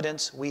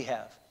confidence we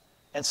have.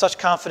 And such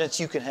confidence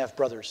you can have,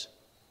 brothers.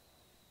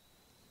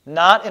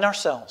 Not in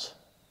ourselves,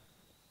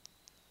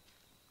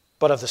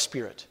 but of the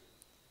Spirit.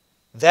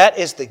 That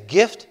is the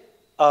gift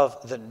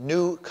of the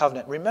new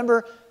covenant.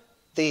 Remember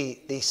the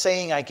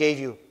saying I gave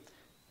you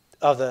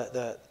of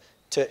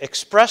to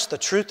express the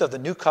truth of the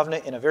new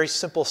covenant in a very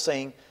simple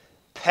saying,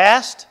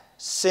 past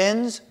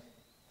sins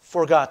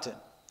forgotten,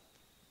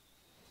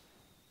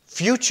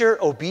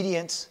 future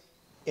obedience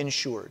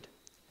ensured.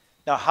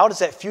 Now, how does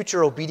that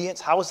future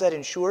obedience, how is that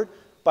ensured?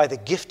 By the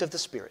gift of the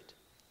Spirit.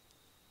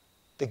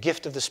 The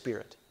gift of the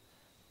Spirit.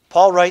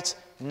 Paul writes,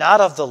 not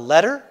of the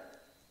letter,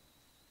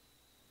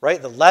 right?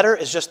 The letter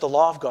is just the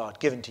law of God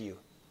given to you.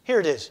 Here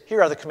it is.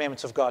 Here are the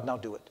commandments of God. Now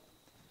do it.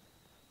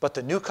 But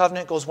the new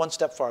covenant goes one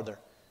step farther.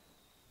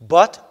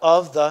 But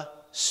of the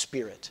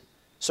Spirit.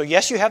 So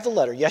yes, you have the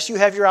letter. Yes, you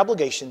have your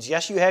obligations.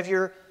 Yes, you have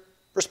your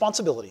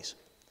responsibilities.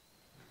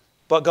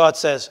 But God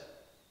says,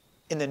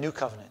 in the new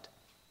covenant,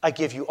 I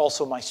give you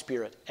also my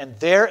Spirit. And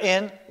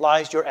therein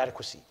lies your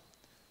adequacy.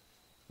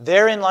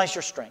 Therein lies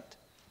your strength.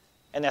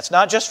 And that's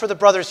not just for the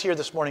brothers here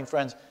this morning,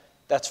 friends.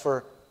 That's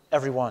for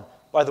everyone.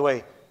 By the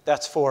way,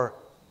 that's for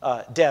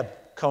Deb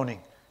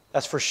Koning.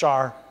 That's for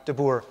Shar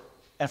DeBoer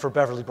and for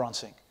Beverly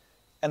Bronsing.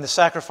 And the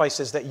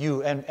sacrifices that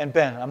you, and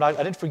Ben, I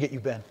didn't forget you,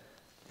 Ben.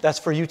 That's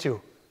for you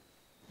too.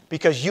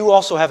 Because you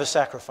also have a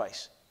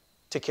sacrifice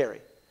to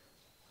carry.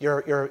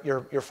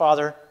 Your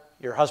father,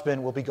 your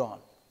husband will be gone.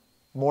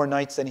 More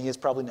nights than he is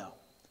probably now.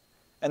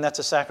 And that's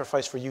a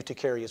sacrifice for you to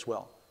carry as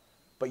well.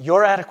 But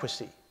your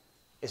adequacy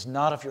is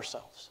not of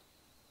yourselves,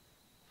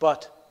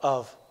 but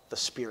of the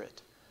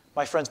Spirit.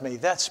 My friends, may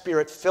that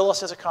Spirit fill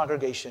us as a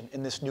congregation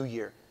in this new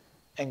year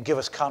and give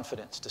us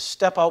confidence to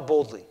step out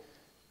boldly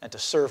and to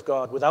serve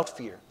God without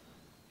fear.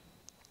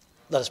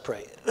 Let us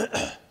pray.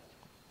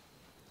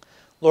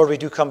 Lord, we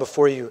do come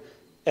before you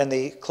in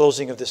the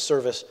closing of this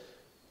service,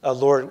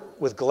 Lord,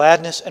 with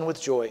gladness and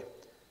with joy.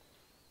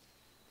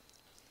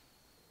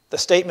 The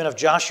statement of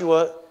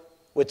Joshua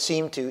would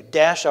seem to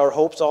dash our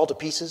hopes all to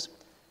pieces,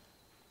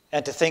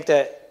 and to think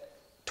that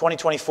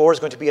 2024 is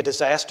going to be a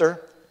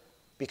disaster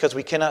because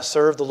we cannot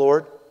serve the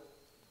Lord.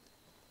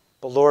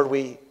 But Lord,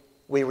 we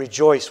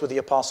rejoice with the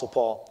Apostle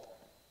Paul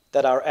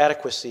that our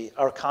adequacy,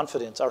 our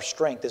confidence, our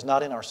strength is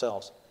not in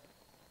ourselves,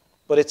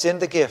 but it's in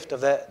the gift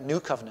of that new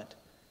covenant,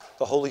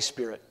 the Holy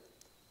Spirit.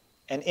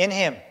 And in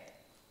Him,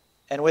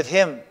 and with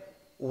Him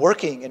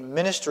working and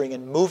ministering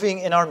and moving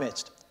in our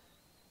midst,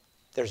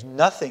 there's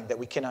nothing that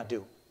we cannot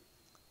do.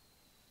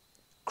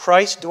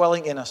 Christ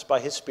dwelling in us by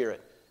His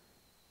Spirit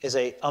is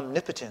an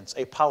omnipotence,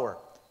 a power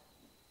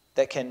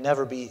that can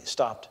never be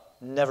stopped,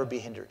 never be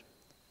hindered.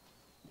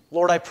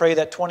 Lord, I pray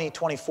that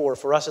 2024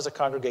 for us as a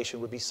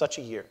congregation would be such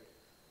a year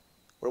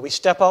where we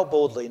step out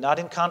boldly, not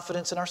in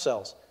confidence in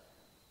ourselves,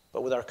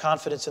 but with our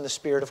confidence in the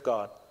Spirit of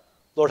God.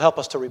 Lord, help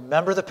us to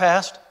remember the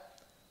past,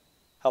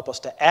 help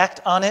us to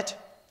act on it,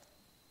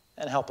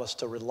 and help us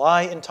to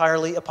rely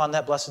entirely upon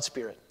that blessed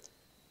Spirit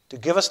to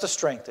give us the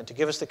strength and to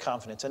give us the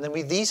confidence. And then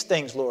these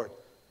things, Lord,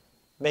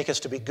 make us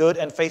to be good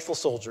and faithful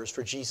soldiers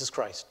for Jesus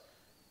Christ.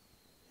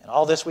 And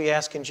all this we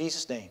ask in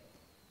Jesus' name.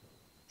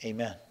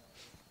 Amen.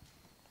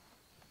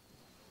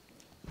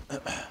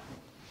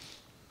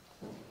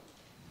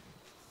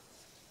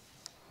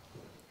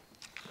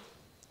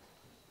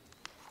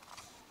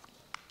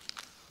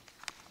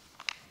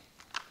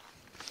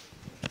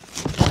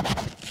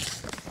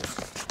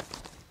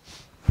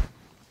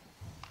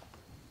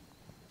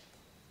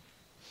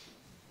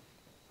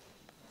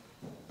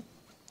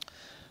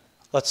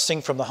 Let's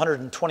sing from the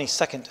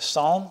 122nd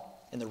Psalm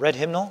in the red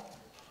hymnal,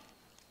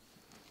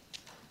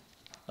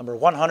 number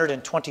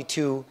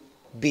 122b.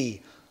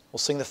 We'll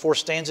sing the 4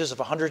 stanzas of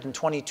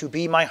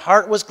 122b. My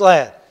heart was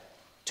glad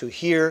to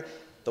hear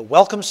the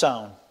welcome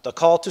sound, the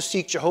call to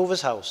seek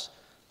Jehovah's house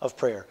of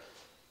prayer.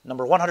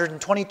 Number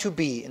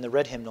 122b in the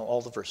red hymnal,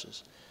 all the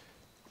verses.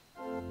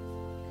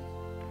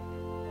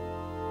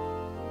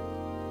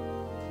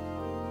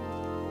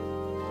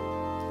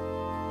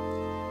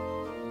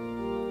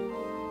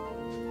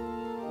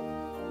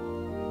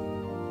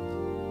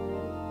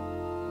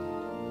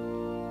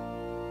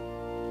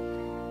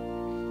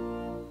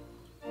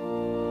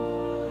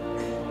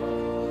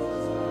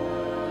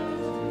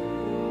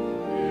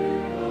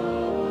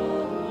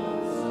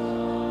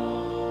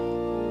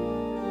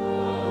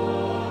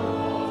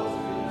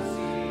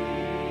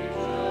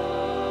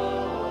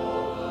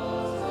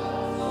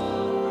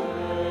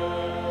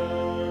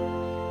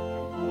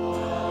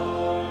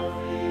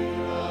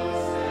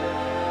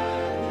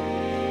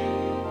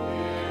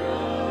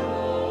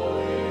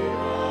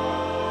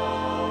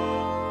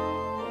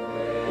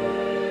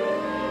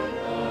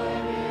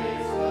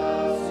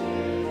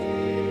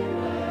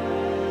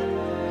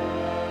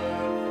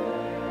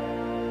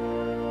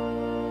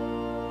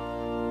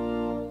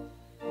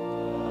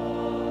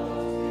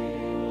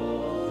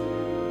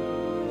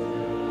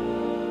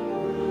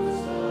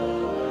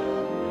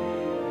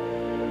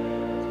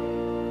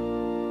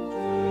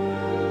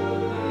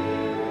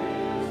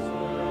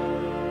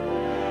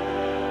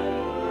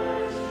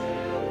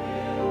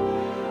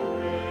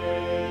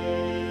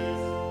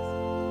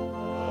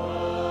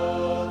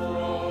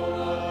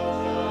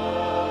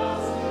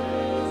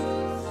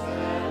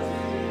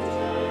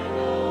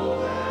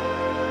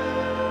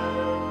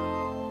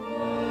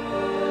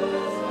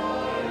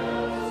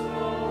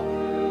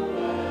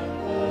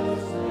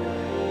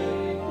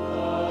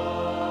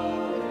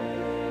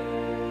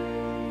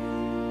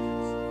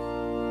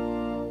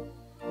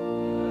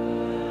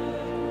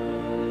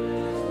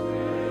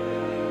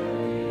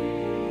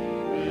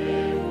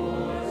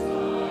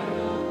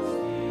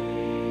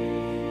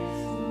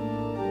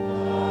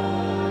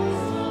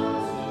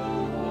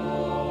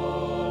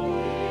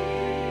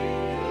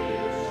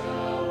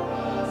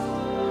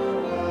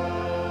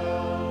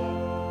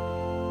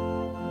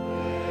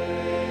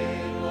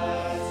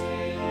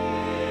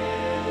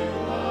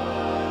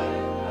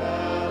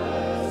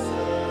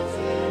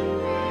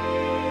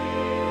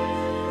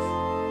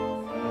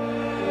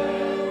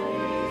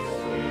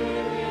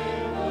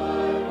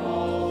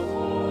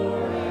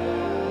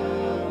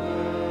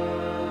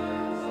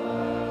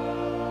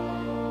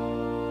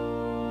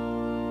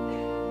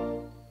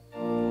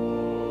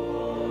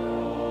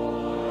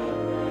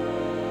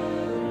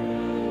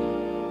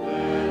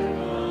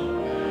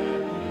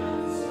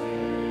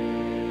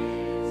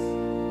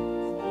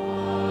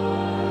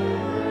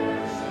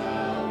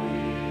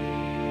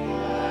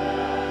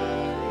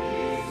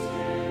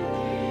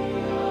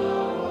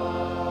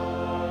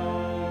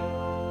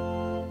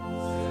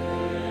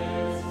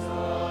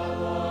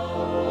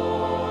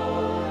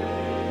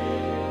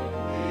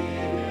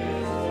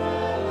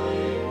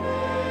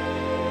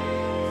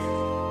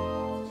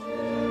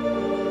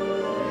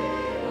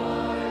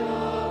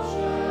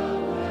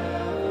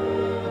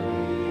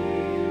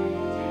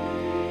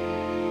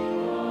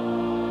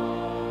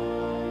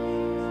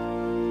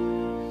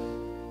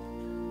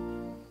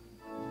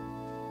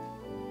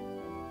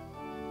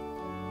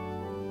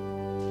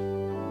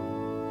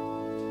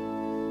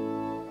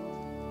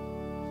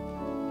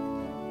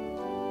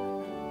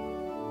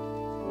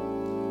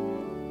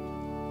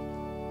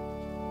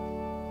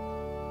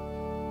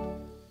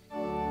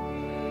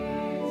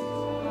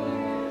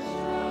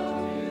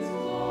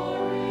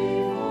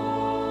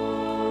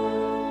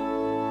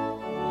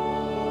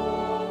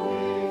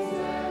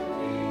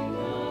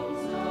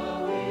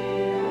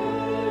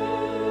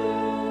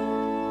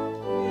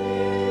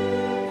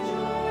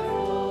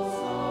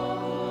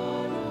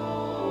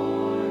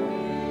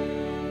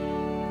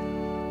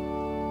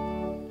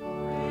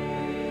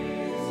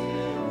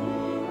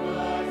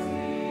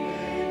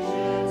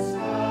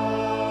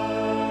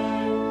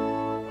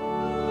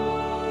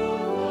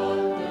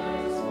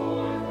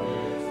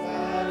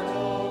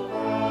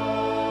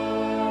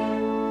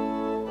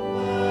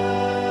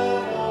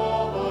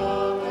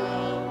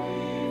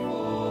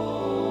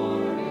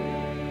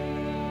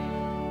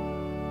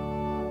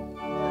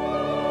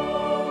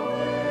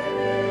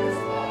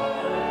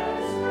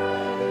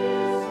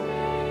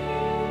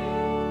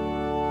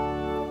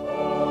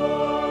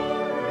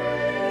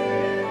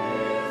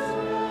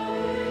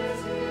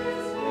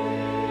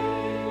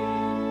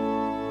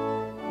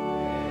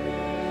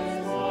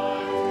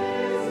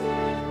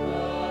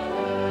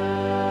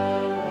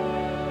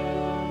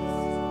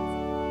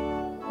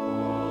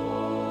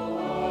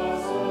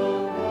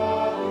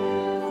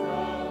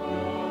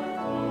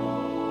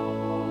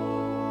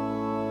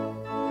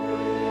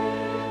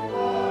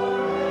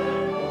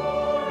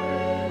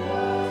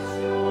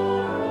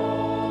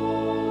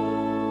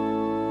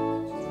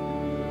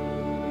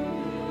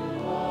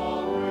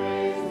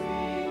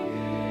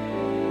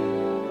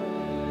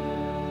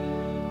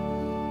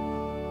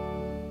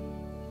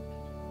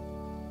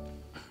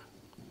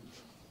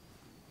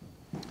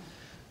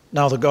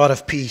 Now the God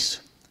of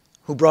peace,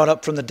 who brought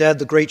up from the dead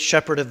the great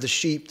shepherd of the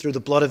sheep through the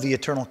blood of the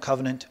eternal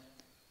covenant,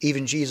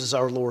 even Jesus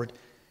our Lord,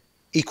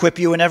 equip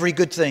you in every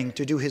good thing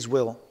to do his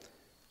will,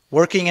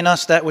 working in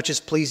us that which is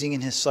pleasing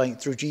in his sight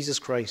through Jesus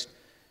Christ,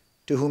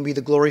 to whom be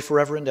the glory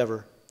forever and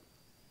ever.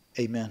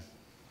 Amen.